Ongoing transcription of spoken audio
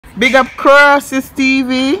Big up Crosses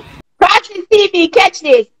TV. Crosses TV, catch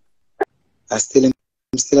this. I'm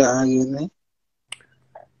still arguing, man.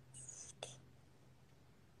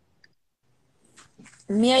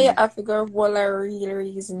 Me and you have to go for a real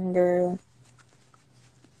reason, girl.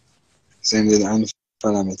 Same did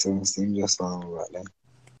unfollow me too. Same just follow me about that.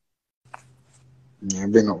 Yeah,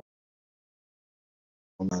 bring up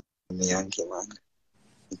man, the Yankee man.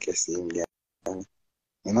 You can see him there.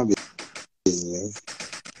 You're not business.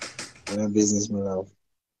 You're not business, my love.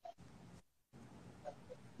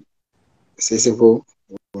 Say so,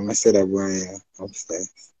 when I said that boy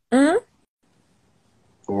upstairs.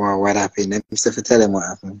 What happened? Let me say to tell him what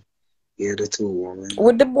happened. You're the two women.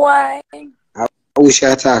 With the boy. I wish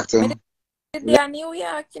I talked to him. New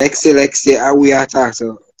York. Lexi, I we are talk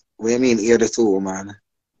to. What do you mean, you're the two women?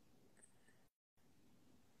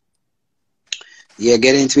 Yeah,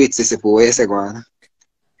 get into it, sister. What you say, go on?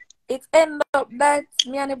 It end up that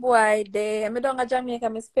me and the boy there. I down at Jamaica.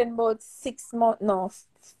 I spend about 6 months, no,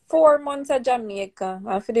 4 months at Jamaica.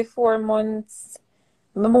 And for the 4 months,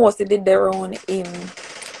 I mostly did around him.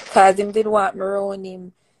 Because him did want me around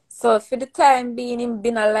him. So for the time being, him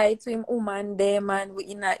been a lie to him woman there, man. We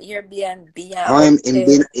in a Airbnb. Oh,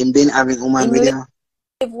 him been having woman with him?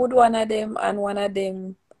 Live with one of them and one of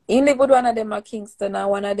them. He live with one of them at Kingston and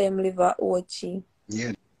one of them live at Ochi.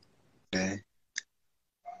 Yeah. Okay.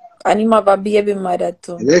 And him have a baby mother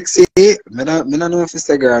too. Lexi, me don't know if it's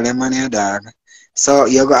the girl, them man your dog. So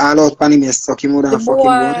you go all out pan him, you suck him out and fuck him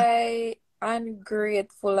good? The boy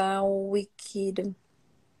ungrateful and wicked.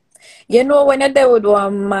 You know when you're there with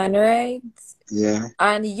one man, right? Yeah.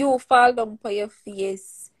 And you fall down for your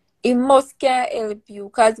face, he must can't help you.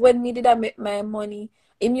 Because when me did I make my money,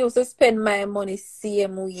 him used to spend my money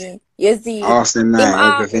same way. You see? Awesome,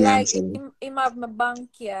 nice. Him have my bank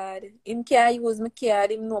card. Him can't use my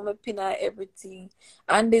card. Him know my pin and everything.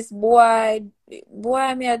 And this boy,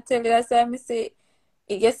 me I tell you, that's why I say,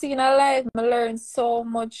 you see in a life, I learn so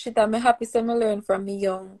much shit. I'm happy to learn from me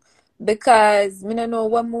young. Because I don't know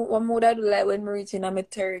what mood I do like when I reach in my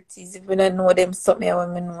 30s. If I don't know them something I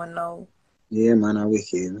want to know now. Yeah, man, I'm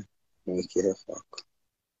wicked. Wicked as fuck.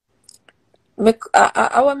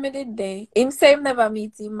 I want me did there. Him say him never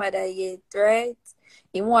meet him mother yet, right?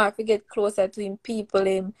 He want to get closer to him people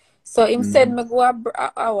him. So him said me go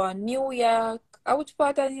to New York. Which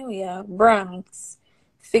part of New York? Bronx.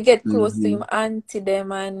 To get close to him auntie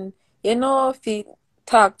them and you know if he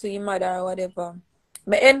talk to him mother or whatever.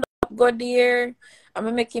 Me end up go there and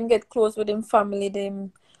me make him get close with him family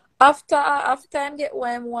them. After I get what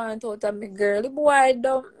I want out of me girl, the boy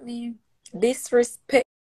don't me disrespect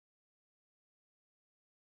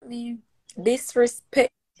me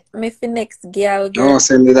for next girl. No,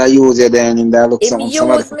 send me that use you then in that look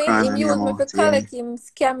somebody for him use me for collect him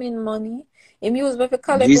scamming money. Him use me for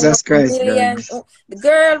collect Jesus Christ, millions. The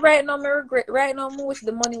girl right now me regret right now me wish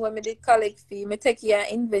the money when me did collect fee. Me take it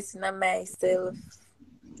and invest in myself.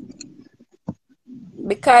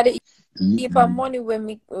 Because the keep money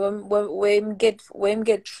when get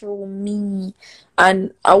through me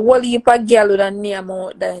and a whole heap of girl with a name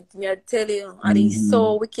out that me I tell you and he's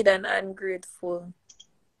so wicked and ungrateful.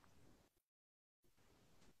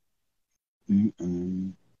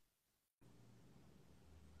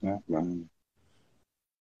 Not wrong.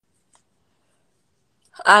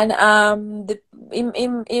 And I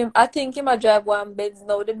think he might drive one Benz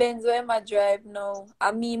now. The Benz where he drive now.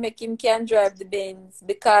 And me make him can drive the Benz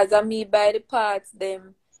because I me buy the parts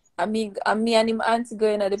them. I me and him auntie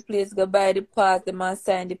going to the place go buy the parts them and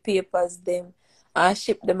sign the papers them and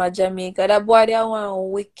ship them to Jamaica. That boy they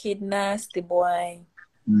one wicked nasty boy.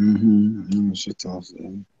 Shit off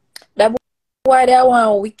them. That boy they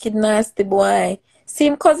one wicked nasty boy. See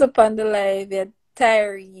him cause up on the live, yeah,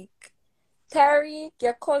 Tariq,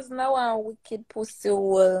 your cousin now one wicked pussy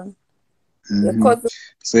hole. Your cousin.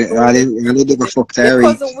 So I did go fuck Tariq.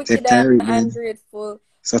 Your cousin wicked and ungrateful.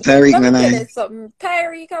 So Tariq Let me tell man. you something.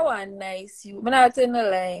 Tariq I want nice you. Me not telling a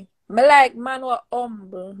lie. Me like man who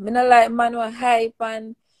humble. Me not like man who hype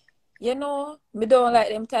and you know, me don't like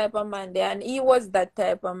them type of man there and he was that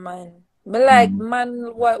type of man. Me like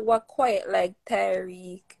man what quiet like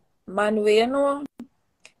Tariq. Man where you know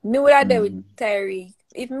me would have done with Tariq.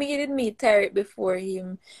 If me did meet Tariq before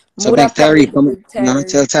him, so make Tariq come. No,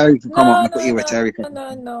 tell Tariq to come up. No, with Tariq.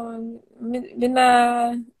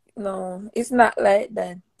 No, it's not like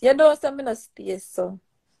that. You know, some in a space, so.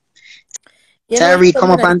 Tariq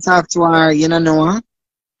come up and talk to her. You know, huh?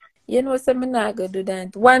 You know, some not gonna do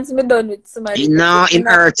that. Once me done with somebody. No, him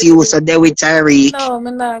hurt you, so they with Tariq. No,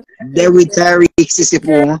 me not. They with Tariq, sissy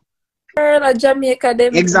po. Girl, at Jamaica,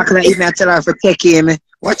 them. Exactly. If I tell her to take him,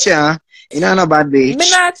 watch her. You know, no bad Me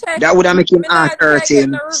bitch. not try, That would have make him me heart not try hurt get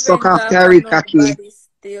him. no Suck revenge off off of Terry cocky. nobody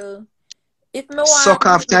still. If me Suck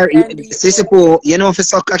want off do it, Terry. can do it, Sissy but Pooh, you know if you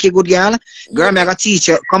suck cocky good girl? Girl, me I yeah. got teach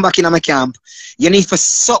you. Come back in my camp. You need to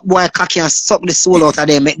suck boy cocky and suck the soul out of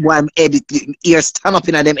them. Make boy head, ears stand up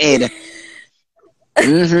in them head.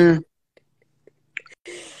 Mm-hmm.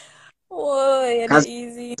 Whoa, you're not Cause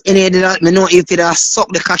easy. in here, me know if you suck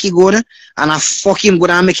the cocky good and I fuck him good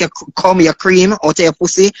and make you come your cream out of your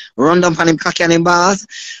pussy, run down on him cocky and him balls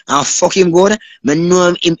and fuck him good. Me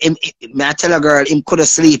know me I tell a girl him could have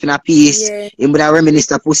sleep in a peace. Yeah. Him would have reminisce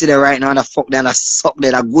the pussy there right now and the fuck there and the suck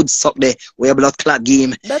there, the good suck there where your blood clot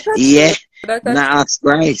game. That's a Yeah. true. That's a Nah, true. ask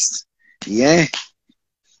Christ. Yeah.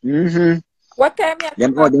 Mm-hmm. What time you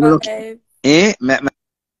Them come oh off them look alive?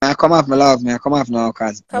 I come off my love, me I come off now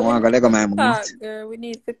cause I Cause we want to need go leg on to my mouth. talk, girl. We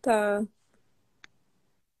need to talk.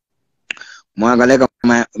 I want to go leg on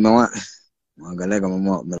my leg on my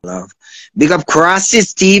mouth, my love. Big up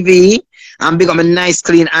Crosses TV and big up my nice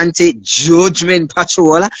clean anti-judgment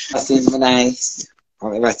patrol. Since me nice.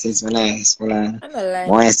 Ever since me nice. Hold on. I'm not lying.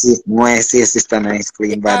 More see sister nice, You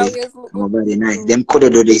clean body. always look My good. body nice. Them coulda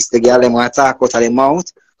do this. The girl them want to talk out of their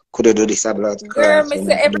mouth. Coulda do this a blood Girl, clot. me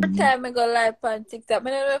say every time I go live on TikTok, I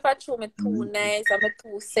don't know if I show me too nice or me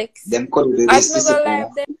too sex. Them coulda do As this. me This is go the live,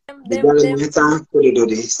 girl them them want to talk coulda do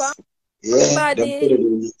this. Yeah, them body, coulda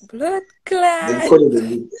do this. blood Them clot, coulda do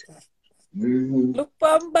this. Mm-hmm. look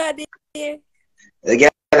on body. The girl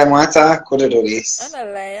them want to talk coulda do I'm this. not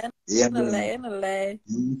lying. Yeah, I'm not man. lying. I'm not lying.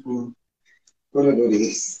 Mm-hmm. Coulda do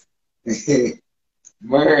this.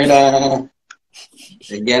 Murder.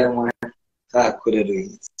 The girl want to talk coulda do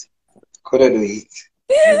it. Coulda do it.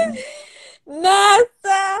 Mm-hmm. No,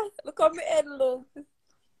 sir. Look on my head, look.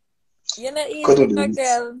 You're not easy Coulda with do no it.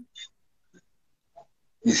 girl.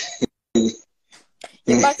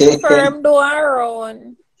 Your body firm, though, and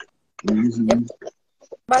round. Mm-hmm. Your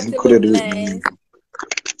body Coulda look do it, man.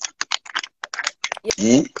 nice.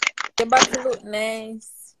 Eh? Your body look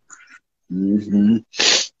nice. Mm-hmm.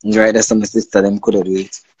 Right, that's my sister, them coulda do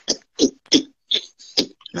it.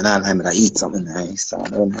 And I'm gonna eat something nice. So I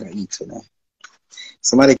don't know eat tonight.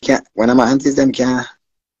 Somebody can't, one of my aunties, them can't.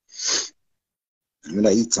 I'm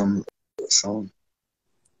gonna eat some.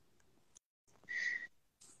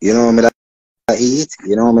 You know what I eat?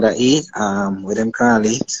 You know what I eat? What them call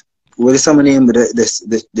it? What is some name with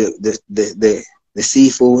the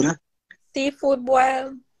seafood? Seafood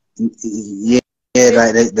boil. Yeah, With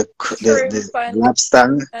like shrimp the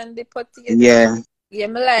lobster. and the potato. Yeah. Yeah,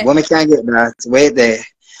 me like Woman can't get that. Wait there.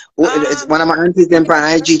 It's one of my aunties them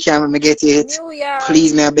on IG can me get it. New York.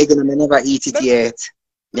 Please, me I begging them, I never eat it But yet.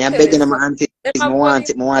 Me I tell you begging them, so. my aunties, Them me have want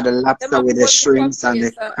it. Me want the them lobster have with the shrimps and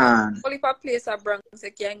the corn. only for place a Bronx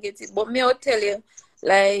you can get it. But me I'll tell you,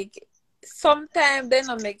 like sometimes they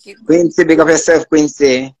don't make it good. Quincy, big up yourself,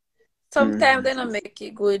 Quincy. Sometimes they don't make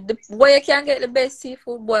it good. Where you can get the best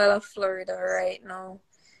seafood boil of Florida right now.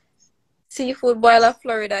 Seafood boil of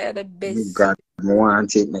Florida are the best. God, I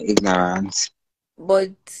want it, my ignorance.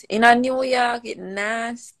 But in a New York, it's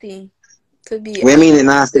nasty. To be What you mean, honest. it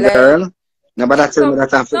nasty Like, girl? Nobody in tell me some,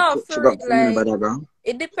 that I no, for real, forgot to like, nobody go.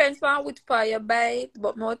 it depends on which part you buy it,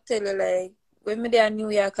 but I'll tell you, like, when me there in New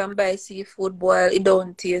York and buy seafood boil, it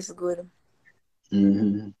don't taste good.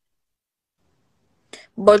 Mm-hmm.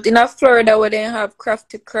 But in a Florida where they have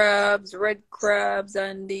crafty crabs, red crabs,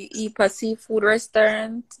 and the Ipa seafood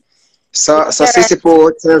restaurant. So Yeah, Sissy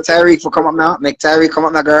Pooh, tell Tyreek to come up now. Make Tyreek come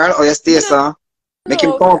up now, girl. Or you stay, me so. Make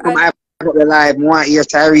him no, come up from I put the live. More hear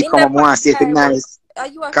Tyreek in come the up more see if him live, but nice. are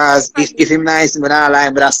you a Cause fan? if him nice, but I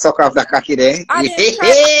lie, but I suck off the cocky there. Add him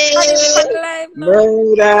on the live now.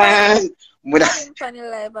 Murder. Murder. Add him on the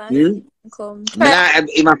live and Hmm? come. Me not,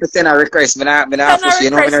 him have to send a request. Me not Send a push, you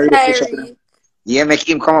know, me not request, really push up. diary. Yeah, make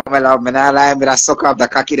him come up, my love. Me not lie, but I suck off the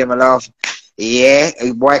cocky there, my love. Yeah,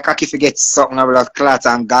 boy cocky forget something of blood clot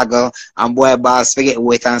and goggle, and boy balls forget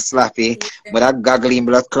wet and sloppy. Yeah. But that goggling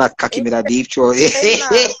blood clot cocky with a deep throat. Same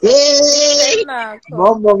now, come.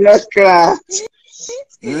 Mumbo blood clot.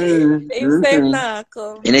 Same now,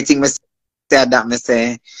 come. Anything me say that me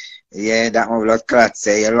say, yeah, that my blood clot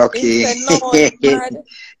say you're lucky. Said no, you're mad.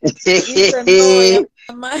 Said no,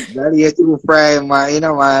 you're mad. That you too fry, man. You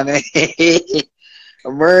know, man.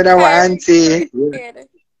 Murder my auntie.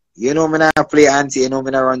 You know me not play auntie, you know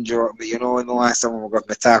me not run joke, but you know me want someone got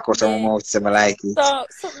me talk out of my mouth, say me like it. So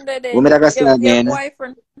something that What me that say your again?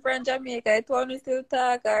 boyfriend from Jamaica, it want me still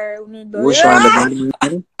talk or Which one the bad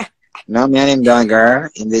man? No, me and him done, girl.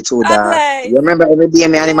 In the two dark. You remember every day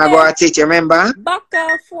me and him I go out it, you remember? Back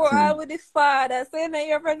and forth with the father. So you know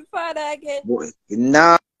you're from the father again.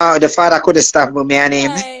 No, the father could have stopped me and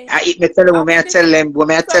him. Why? Me tell him, I'm when I tell them,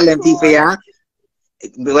 when I tell so them people, close. yeah.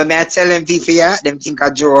 When I tell them people, yeah, them think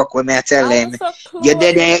a joke. When I tell I'm them, so you close.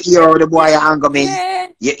 dead and you hear the boy you anger me. Yeah.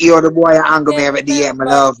 You hear the boy you anger me Yeah, every day, my remember,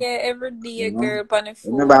 love. yeah, every day, You know? girl, on the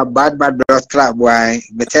Remember, phone. bad blood clot boy.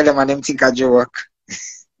 Me tell them and them think a joke.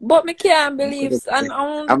 But me can't I believe, and I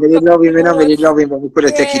I only really talk love him, to I really watch. love him, but we could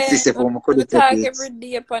have take it Yeah, this phone, we could we have take talk it. every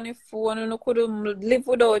day on the phone, and we couldn't live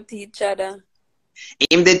without each other.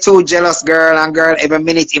 Him the too jealous girl and girl every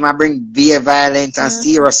minute him a bring via violent and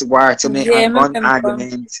serious war to me Yeah, and me remember.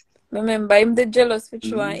 argument. Remember, I'm the jealous for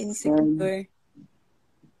you and Mm-mm. insecure.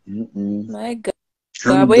 Mm-mm. My God,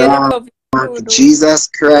 I'm but you did done. love him too, though. Jesus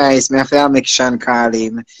Christ, me have to make Sean call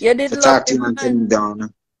him You did to love talk to him him, and tell him man.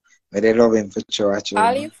 down. But they love him for sure, All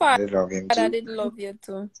true. your father They love him, did Jesus. love you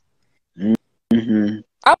too. Mm-hmm.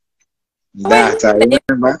 Oh, wait, Data, him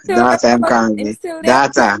remember? still Data, I'm there? calling Him me. still there?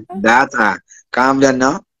 Data. Calm down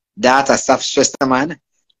now. Data, stop stressing, man.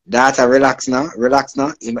 Data, relax now. Relax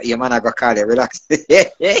now. Your man, I go call you. Relax.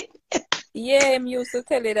 Yeah, him used to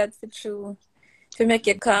tell you that's the truth. To make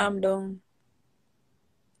you calm down.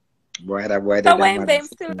 Boy, that boy So did that when mad. them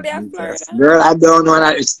still there, Jesus. Florida? Girl, I don't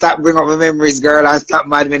want to stop bring up my memories, girl, and stop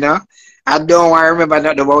mad me now. I don't want to remember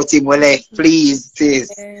nothing about him. Well, please, sis.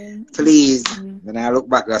 Yeah. Please. When I look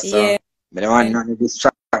back, that's so. Yeah. I don't want nothing to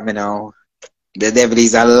distract me now. The devil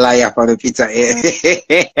is a liar for the pizza.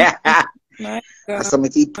 My I God. saw me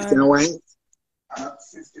eat pizza and wine.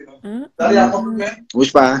 Mm-mm.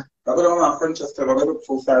 Which part?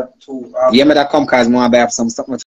 Yeah, me that come cause I have some stuff